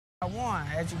won.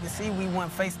 As you can see, we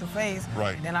went face to face.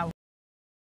 Right. And then I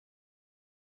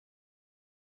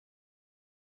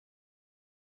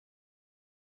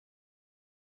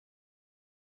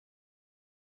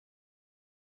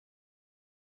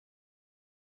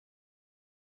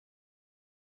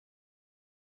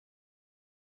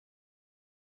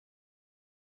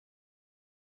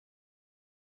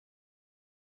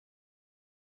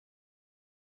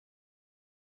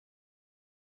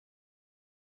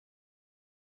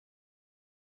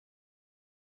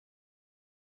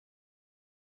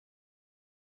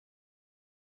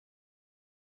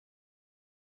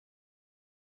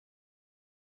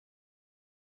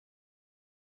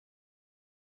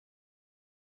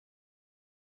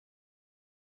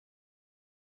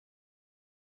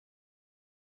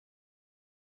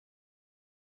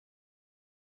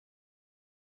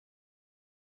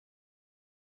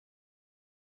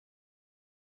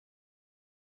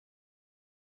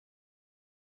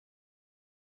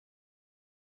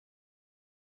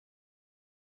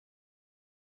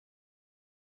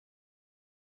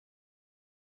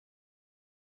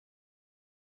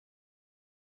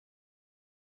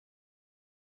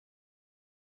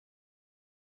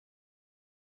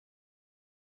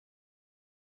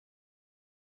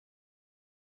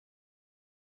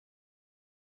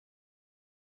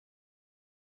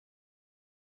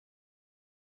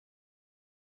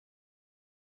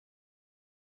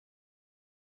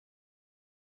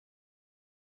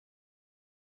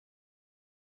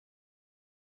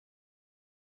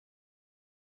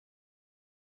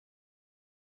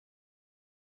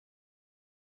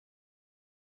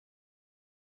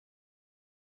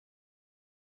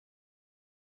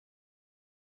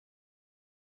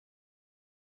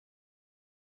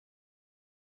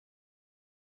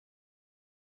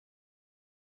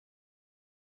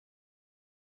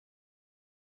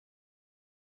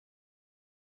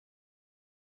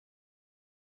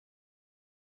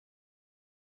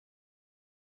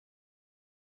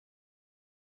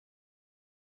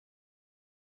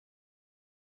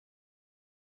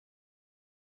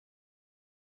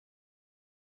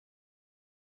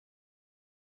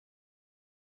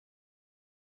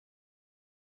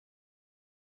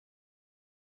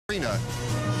arena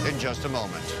in just a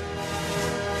moment.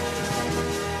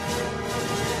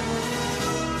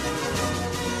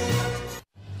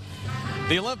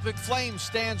 The Olympic flame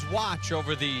stands watch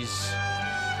over these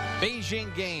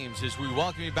Beijing Games as we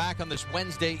welcome you back on this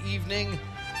Wednesday evening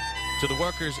to the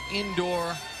Workers'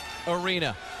 Indoor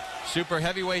Arena. Super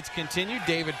heavyweights continue.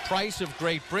 David Price of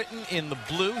Great Britain in the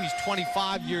blue. He's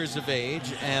 25 years of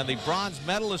age. And the bronze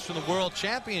medalist from the World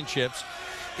Championships,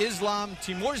 Islam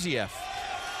Timurziev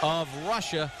of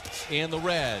Russia in the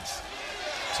reds.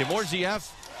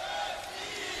 Timurziev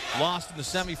lost in the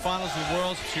semifinals of the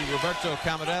Worlds to Roberto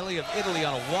Camarelli of Italy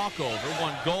on a walkover.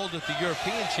 Won gold at the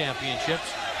European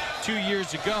Championships 2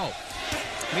 years ago.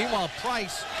 Meanwhile,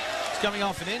 Price is coming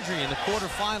off an injury in the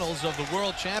quarterfinals of the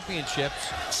World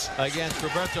Championships against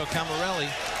Roberto Camarelli.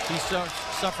 He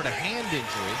suffered a hand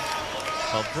injury.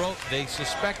 They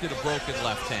suspected a broken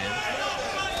left hand.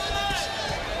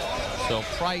 So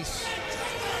Price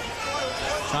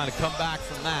trying to come back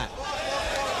from that.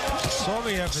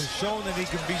 Timurziev has shown that he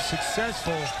can be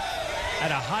successful at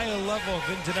a higher level of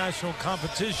international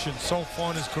competition so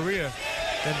far in his career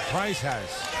than Price has.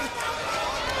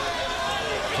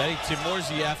 Teddy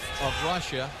Timurziev of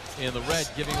Russia in the red,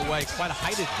 giving away quite a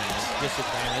height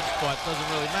disadvantage, but doesn't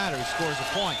really matter. He scores a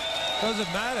point.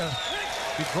 Doesn't matter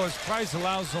because Price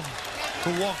allows him to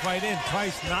walk right in.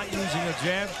 Price not using a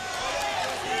jab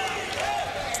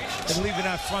and leaving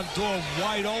that front door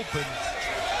wide open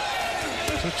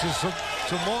to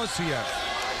Timurziev.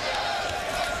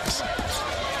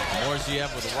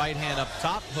 Timurziev with the right hand up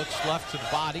top, hooks left to the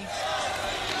body.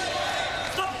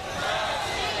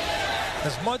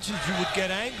 As much as you would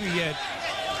get angry at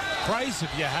Price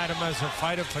if you had him as a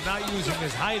fighter for not using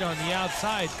his height on the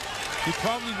outside, you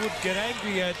probably would get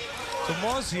angry at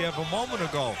Timurziev a moment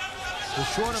ago. The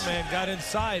shorter man got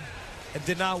inside and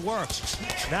did not work.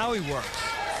 Now he works.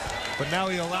 But now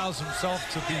he allows himself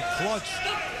to be clutched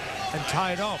and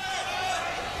tied up.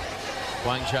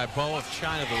 Wang Jiabo of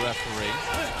China, the referee.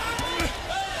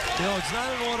 You know, it's not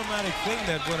an automatic thing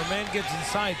that when a man gets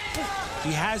inside,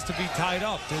 he has to be tied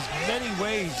up. There's many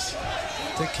ways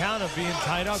to counter being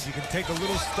tied up. You can take a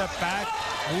little step back,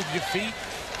 move your feet.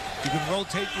 You can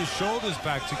rotate your shoulders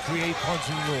back to create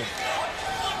punching room.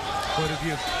 But if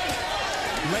you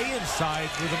lay inside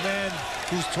with a man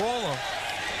who's taller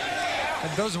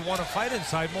and doesn't want to fight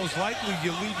inside, most likely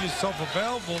you leave yourself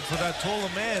available for that taller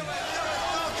man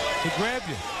to grab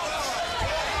you.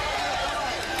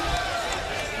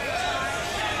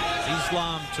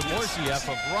 Islam Timurziev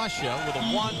of Russia with a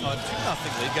 2-0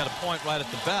 lead. Got a point right at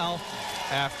the bell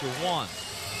after 1.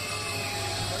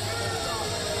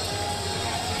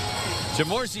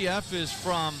 Timurziev is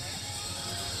from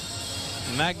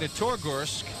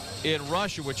Magnitogorsk in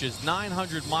Russia, which is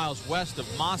 900 miles west of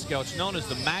Moscow. It's known as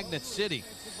the Magnet City,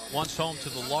 once home to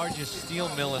the largest steel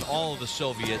mill in all of the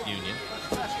Soviet Union.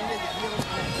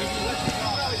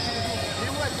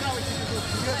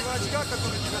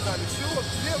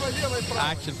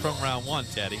 Action from round 1,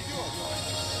 Teddy.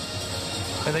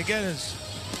 And again, it's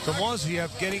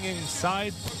Timurziev getting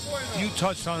inside. You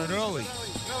touched on it early.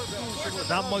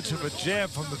 Not much of a jab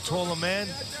from the taller man,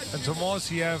 and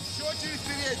Timurziev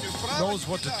knows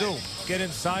what to do. Get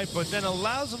inside, but then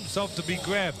allows himself to be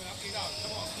grabbed.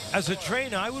 As a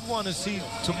trainer, I would want to see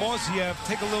Timurziev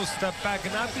take a little step back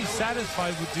and not be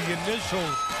satisfied with the initial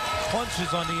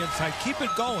punches on the inside. Keep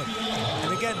it going.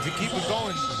 And again, to keep it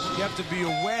going, you have to be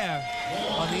aware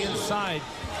on the inside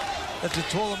that the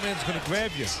taller man's going to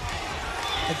grab you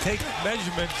and take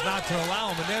measurements not to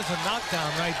allow him. And there's a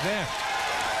knockdown right there.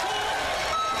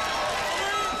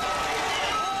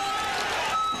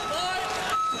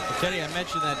 Teddy, I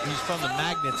mentioned that he's from the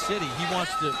Magnet City. He wants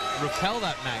to repel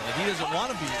that magnet. He doesn't want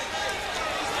to be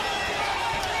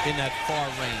in that far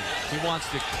range. He wants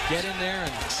to get in there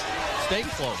and stay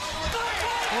close.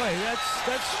 Boy, that's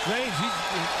strange.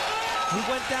 He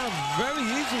went down very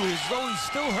easily as though he's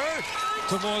still hurt,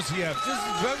 Timurziev. This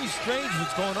is very strange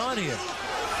what's going on here.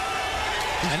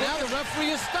 And now the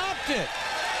referee has stopped it.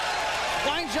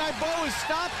 Wang Jiabo has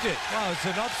stopped it. Wow, it's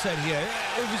an upset here.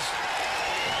 It was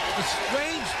a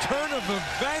strange turn of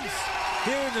events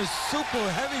here in the super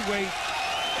heavyweight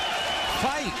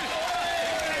fight.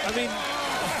 I mean,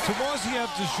 Timurziev,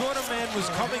 the shorter man, was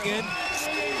coming in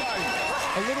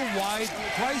a little wide.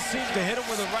 Price seemed to hit him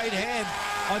with a right hand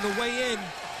on the way in,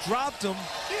 dropped him.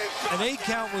 An 8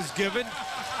 count was given.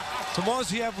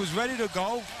 Timurziev was ready to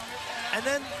go. And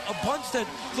then a punch that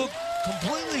looked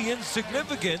completely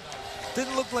insignificant,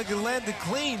 didn't look like it landed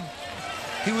clean.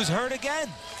 He was hurt again.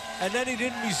 And then he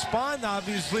didn't respond,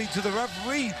 obviously, to the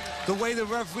referee the way the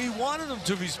referee wanted him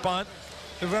to respond.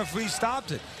 The referee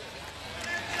stopped it.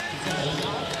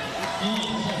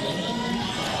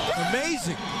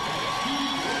 Amazing.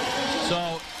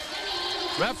 So,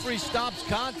 referee stops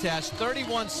contest,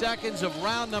 31 seconds of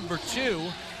round number 2.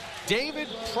 David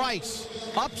Price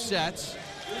upsets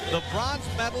the bronze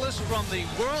medalist from the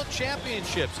World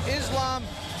Championships, Islam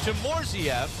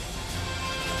Timurziev.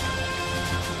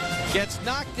 Gets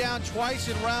knocked down twice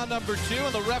in round number 2,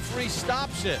 and the referee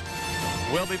stops it.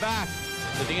 We'll be back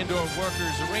to the Indoor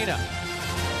Workers Arena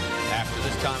after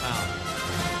this timeout.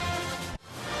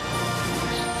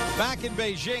 Back in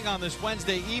Beijing on this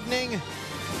Wednesday evening,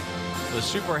 the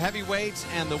super heavyweights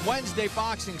and the Wednesday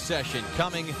boxing session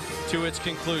coming to its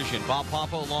conclusion. Bob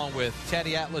Papa along with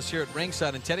Teddy Atlas here at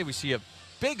ringside. And Teddy, we see a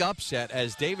big upset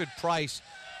as David Price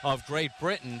of Great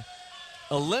Britain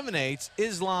eliminates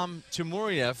Islam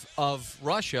Timurziev of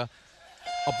Russia,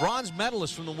 a bronze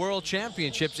medalist from the World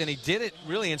Championships, and he did it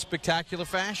really in spectacular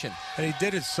fashion. And he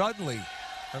did it suddenly.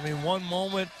 I mean, one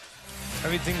moment,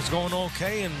 everything's going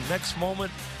okay, and next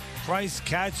moment, Price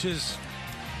catches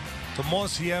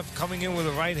Timurziev coming in with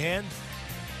a right hand.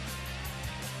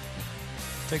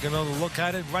 Take another look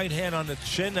at it. Right hand on the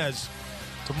chin as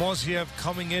Timurziev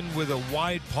coming in with a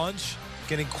wide punch,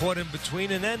 getting caught in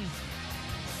between, and then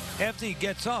after he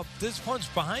gets up, this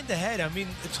punch behind the head, I mean,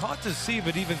 it's hard to see,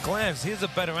 but even glance. Here's a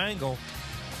better angle.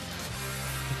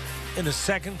 In a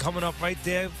second, coming up right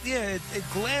there. Yeah, it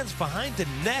lands behind the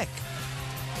neck.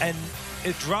 And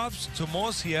it drops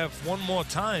Timurziev one more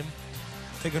time.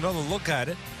 Take another look at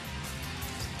it.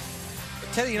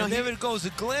 Teddy, you know, and there it goes.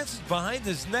 It glances behind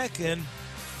his neck, and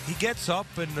he gets up,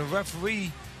 and the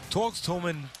referee talks to him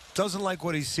and doesn't like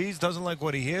what he sees, doesn't like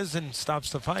what he hears, and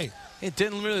stops the fight. It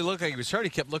didn't really look like he was hurt. He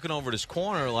kept looking over at his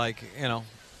corner like, you know,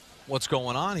 what's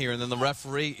going on here? And then the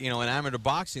referee, you know, in amateur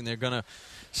boxing, they're going to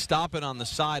stop it on the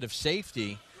side of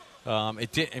safety.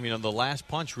 It did. I mean, the last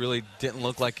punch really didn't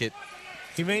look like it.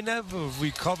 He may never have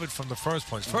recovered from the first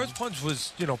punch. First punch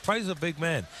was, you know, Price is a big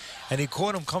man, and he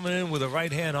caught him coming in with a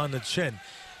right hand on the chin.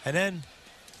 And then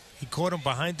he caught him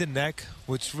behind the neck,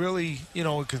 which really, you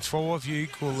know, it can throw off your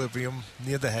equilibrium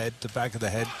near the head, the back of the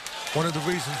head. One of the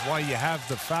reasons why you have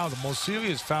the foul, the most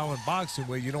serious foul in boxing,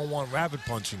 where you don't want rapid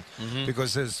punching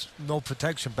because there's no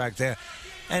protection back there.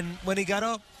 And when he got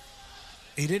up,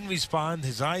 he didn't respond.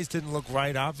 His eyes didn't look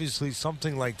right. Obviously,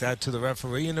 something like that to the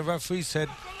referee. And the referee said,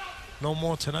 no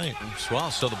more tonight. Well,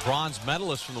 so the bronze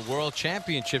medalist from the World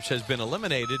Championships has been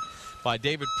eliminated by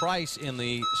David Price in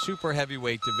the super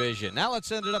heavyweight division. Now let's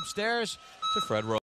send it upstairs to Fred Rose.